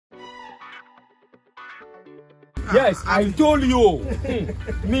Yes, I told you.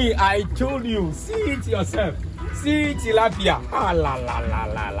 Me, I told you. See it yourself. See tilapia. Ah, la la la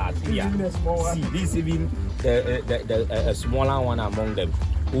la la. See, this even the smaller one among them.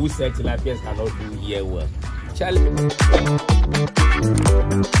 Who said tilapias cannot do here well? Charlie.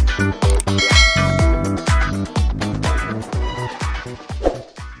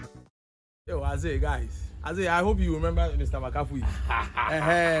 Yo, Azay, guys. Azay, I hope you remember Mr. McAfee.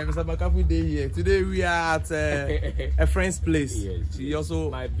 Mr. McAfee Day here. Today we are at a friend's place. Yes, he also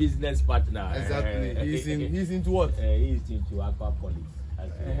my business partner. Exactly. He's into what? He's into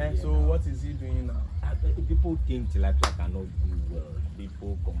aquaponics. So what is he doing now? People think tilapia cannot do well.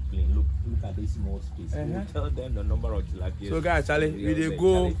 People complain. Look at this small space. We'll tell them the number of tilapia. So guys, Charlie, we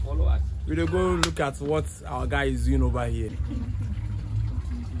go look at what our guy is doing over here.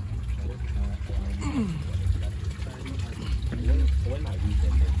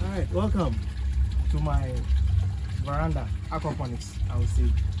 Alright, welcome to my veranda, aquaponics, I would say,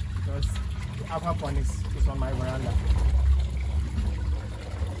 because aquaponics is on my veranda.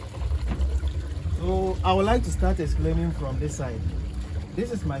 So I would like to start explaining from this side.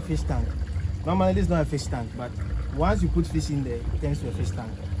 This is my fish tank. Normally this is not a fish tank, but once you put fish in there, it turns to a fish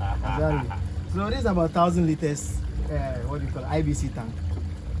tank. Exactly. So this is about 1,000 liters, what do you call it, IBC tank.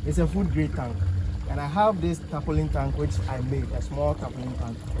 It's a food grade tank. And I have this tarpaulin tank which I made, a small tarpaulin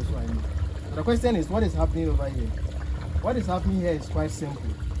tank also I made. So the question is, what is happening over here? What is happening here is quite simple.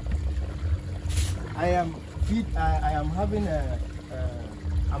 I'm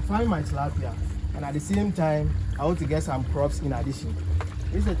farming my tilapia, and at the same time I want to get some crops in addition.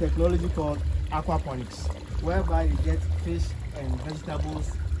 This is a technology called aquaponics, whereby you get fish and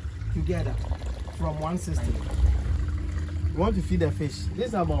vegetables together from one system. You want to feed the fish. This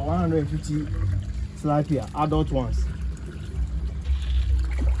is about 150 tilapia, adult ones.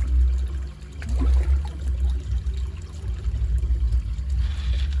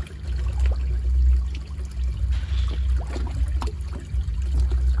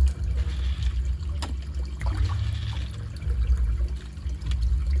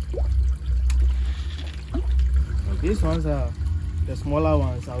 These ones are the smaller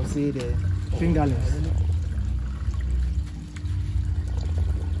ones, I would say the fingerlings.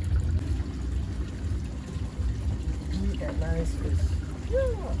 Nice fish. Yeah.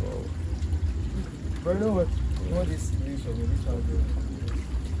 Oh. But you know what this is for me? This one good.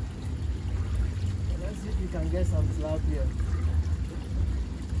 Let's see if we can get some tilapia.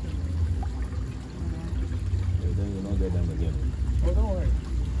 Then you don't get them again. Oh, don't worry.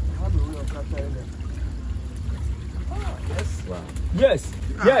 I have a way of capturing them. Ah, yes. Wow.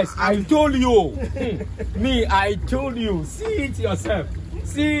 Yes, I told you. Me, I told you. See it yourself.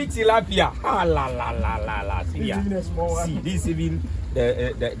 See tilapia. Ah, la la la la la. See, this even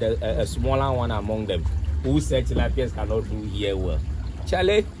the smaller one among them. Who said tilapias cannot do here well?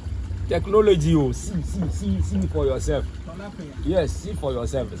 Charlie, technology. Oh, see for yourself. Yes, see for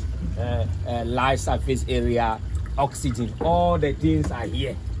yourself. Live surface area, oxygen, all the things are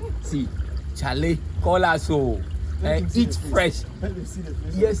here. See, Charlie, call us so. Eat fresh. Let me see the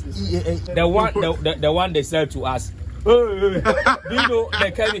fish. Yes, the one they sell to us. Do you know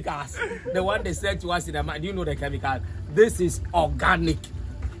the chemicals? The one they sell to us in the market. Do you know the chemicals? This is organic.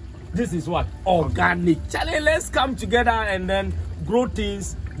 This is what? Organic. Charlie, let's come together and then grow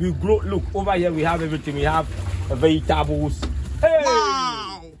things. We grow. Look, over here we have everything. We have vegetables. Hey!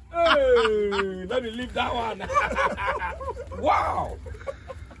 Wow! Hey! Let me leave that one. Wow!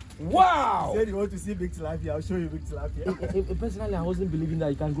 Wow! You said you want to see big tilapia. I'll show you big tilapia. Personally, I wasn't believing that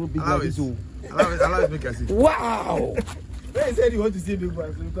you can grow big like this. Allow it make us see. Wow! When you said you want to see big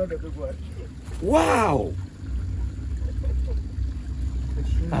ones, so you got the big one. Wow!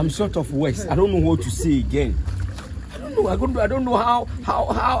 I'm short of words. I don't know what to say again. I don't know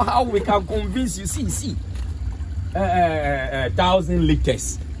how we can convince you. See. 1,000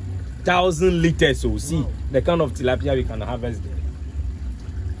 liters. 1,000 liters. So see the kind of tilapia we can harvest there.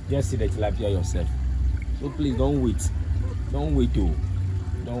 Just see the tilapia yourself. So please don't wait. Don't wait.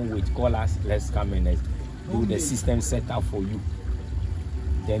 Don't wait. Call us. Let's come and do the system set up for you.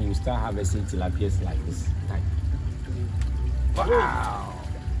 Then you start harvesting tilapias like this time. Wow.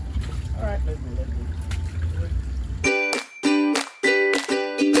 All right, let's go.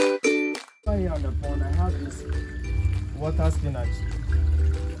 Here on the pond, I have this water spinach.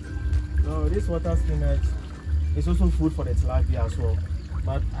 So this water spinach is also food for the tilapia as well.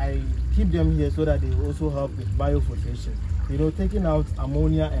 But I keep them here so that they also help with biofiltration. You know, taking out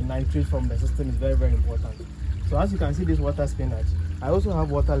ammonia and nitrate from the system is very, very important. So as you can see, this water spinach, I also have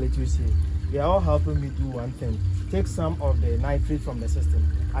water lettuce here. They are all helping me do one thing: take some of the nitrate from the system.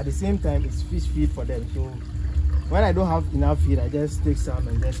 At the same time, it's fish feed for them. So When I don't have enough feed, I just take some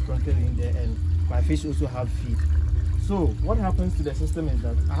and just sprinkle it in there, and my fish also have feed. So what happens to the system is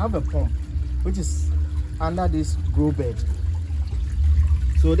that I have a pump which is under this grow bed.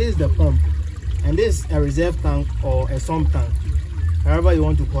 So this is the pump, and this is a reserve tank or a sump tank, however you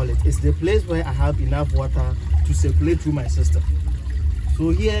want to call it. It's the place where I have enough water to circulate through my system. So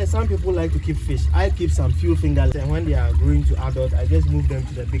here, some people like to keep fish. I keep some few fingerlings, and when they are growing to adult, I just move them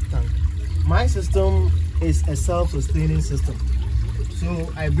to the big tank. My system is a self-sustaining system.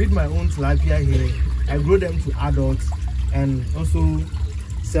 So I breed my own tilapia here. I grow them to adults and also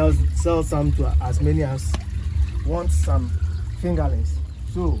sell some to as many as want some fingerlings.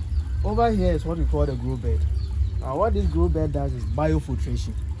 So over here is what we call the grow bed. What this grow bed does is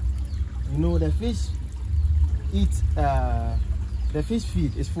biofiltration. You know, the fish eat the fish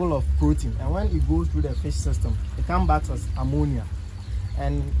feed is full of protein, and when it goes through the fish system, it comes back as ammonia,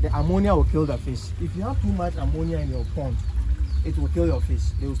 and the ammonia will kill the fish. If you have too much ammonia in your pond, it will kill your fish.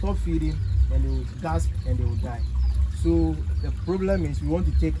 They will stop feeding and they will gasp and they will die. So the problem is we want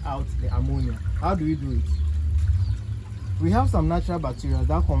to take out the ammonia. How do we do it? We have some natural bacteria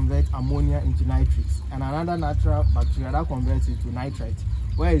that convert ammonia into nitrates, and another natural bacteria that converts it to nitrite,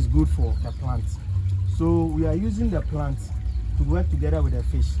 where it's good for the plant. So we are using the plant to work together with the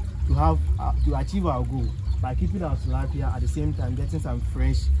fish to achieve our goal by keeping our tilapia at the same time getting some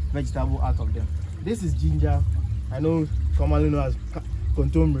fresh vegetable out of them. This is ginger, I know commonly known as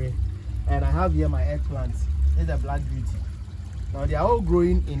contomere, and I have here my eggplant. This is a black beauty. Now they are all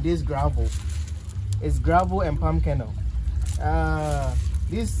growing in this gravel. It's gravel and palm kernel.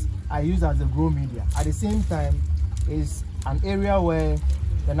 This I use as a grow media. At the same time, is an area where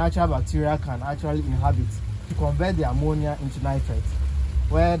the natural bacteria can actually inhabit to convert the ammonia into nitrate,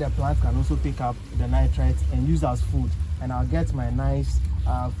 where the plant can also pick up the nitrate and use as food. And I'll get my nice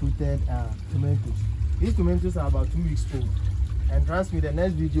fruited tomatoes. These tomatoes are about 2 weeks old, and trust me, the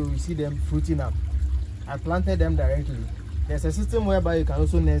next video you see them fruiting up. I planted them directly. There's a system whereby you can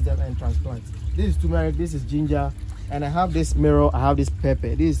also nest them and transplant. This is turmeric, this is ginger, and I have this mirror, I have this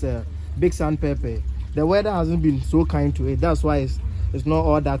pepper. This is a big sand pepper. The weather hasn't been so kind to it, that's why it's not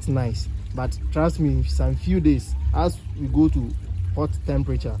all that nice. But trust me, some few days, as we go to hot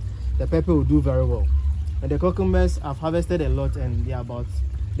temperature, the pepper will do very well. And the cucumbers, I've harvested a lot, and they're about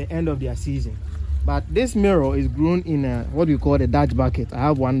the end of their season. But this mirror is grown in what we call the Dutch bucket. I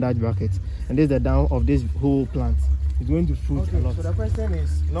have one Dutch bucket, and this is the down of this whole plant. It's going to fruit a lot. So the question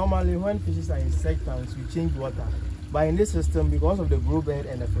is, normally when fishes are in sect tanks, we change water. But in this system, because of the grow bed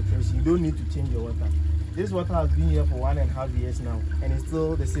and the filtration, you don't need to change your water. This water has been here for 1.5 years now, and it's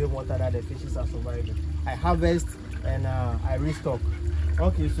still the same water that the fishes are surviving. I harvest and I restock.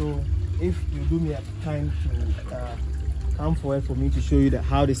 Okay, so if you do me a time to come forward for me to show you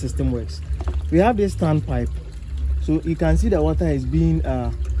how the system works. We have this standpipe, so you can see the water is being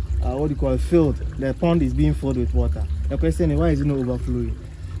filled. The pond is being filled with water. The question is, why is it not overflowing?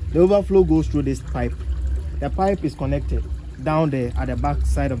 The overflow goes through this pipe. The pipe is connected down there at the back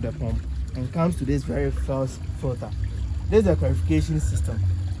side of the pump and comes to this very first filter. This is a purification system.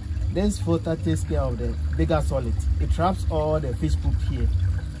 This filter takes care of the bigger solid. It traps all the fish poop here.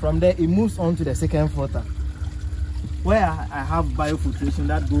 From there, it moves on to the second filter, where I have biofiltration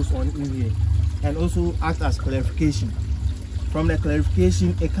that goes on in here and also acts as clarification. From the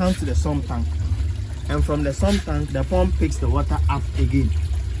clarification, it comes to the sump tank, and from the sump tank, the pump picks the water up again.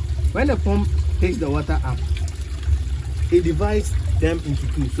 When the pump picks the water up, it divides them into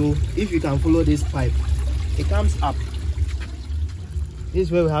two. So if you can follow this pipe, it comes up. This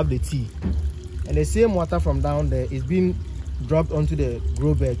is where we have the tea, and the same water from down there is being dropped onto the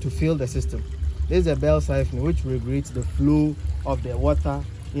grow bed to fill the system. This is a bell siphon which regulates the flow of the water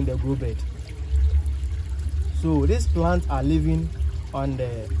in the grow bed. So these plants are living on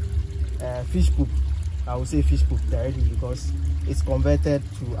the fish poop. I will say fish poop directly because it's converted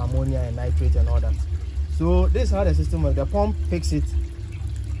to ammonia and nitrate and all that. So this is how the system works. The pump picks it,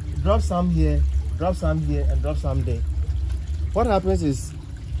 drops some here, drops some here, and drops some there. What happens is,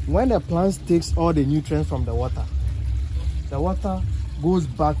 when the plant takes all the nutrients from the water goes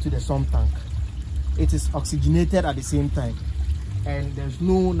back to the sump tank. It is oxygenated at the same time, and there's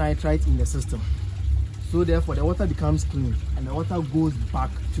no nitrite in the system. So therefore the water becomes clean and the water goes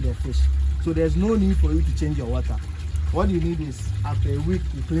back to the fish. So there's no need for you to change your water. What you need is, after a week,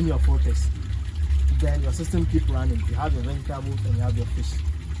 you clean your filters. Then your system keeps running. You have your vegetables and you have your fish.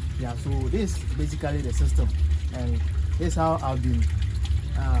 Yeah, so this is basically the system, and this is how I've been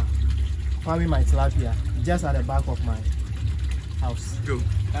farming my tilapia just at the back of my house.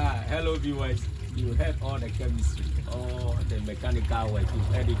 Hello viewers, you heard all the chemistry, all the mechanical work, you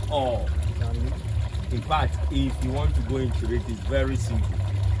heard it all. In fact, if you want to go into it, it's very simple.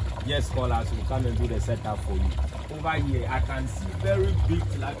 Just call us, we'll come and do the setup for you. Over here, I can see very big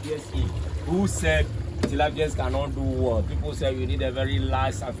tilapias in. Who said tilapias cannot do what? People say you need a very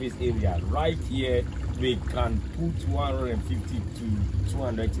large surface area. Right here, we can put 150 to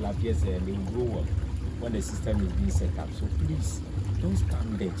 200 tilapias and they will grow up when the system is being set up. So please, don't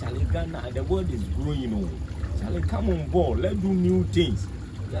stand there. Charlie, Ghana, the world is growing on. Charlie, come on board. Let's do new things.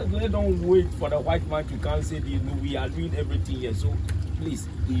 Let's don't wait for the white man to come say, we are doing everything here. So please,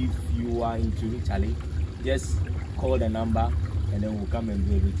 if you are into it, Charlie, just call the number and then we'll come and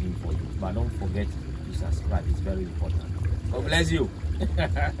do everything for you. But don't forget to subscribe. It's very important. God bless you.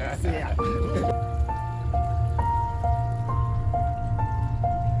 See ya.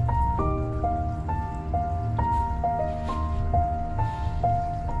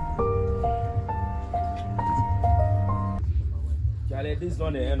 This is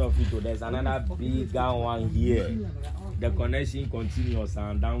not the end of it. There's another bigger one here. The connection continues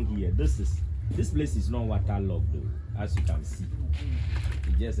and down here. This place is not waterlogged though, as you can see.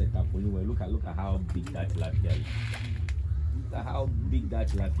 It's just a tapoli. Look at how big that tilapia is. Look at how big that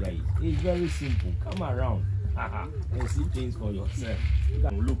tilapia is. It's very simple. Come around and see things for yourself.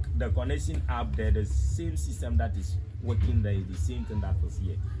 Look, the connection up there, the same system that is working there is the same thing that was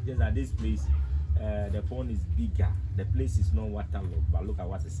here. Just at this place, the pond is bigger. The place is not waterlogged, but look at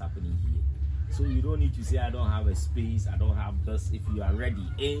what is happening here. So you don't need to say I don't have a space, I don't have this. If you are ready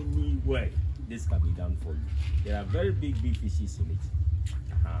anywhere, this can be done for you. There are very big fishes in it.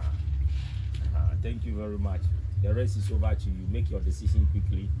 Thank you very much. The rest is over to you. Make your decision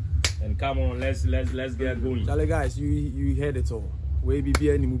quickly and come on, let's get going. Charlie, guys, you heard it all. We be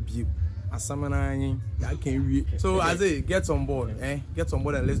any move. I can read. So I say, get on board, get on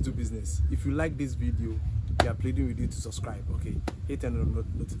board and let's do business. If you like this video, we are pleading with you to subscribe, okay? Hit the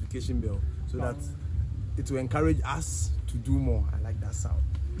notification bell so that it will encourage us to do more. I like that sound.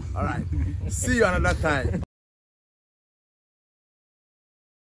 All right, see you another time.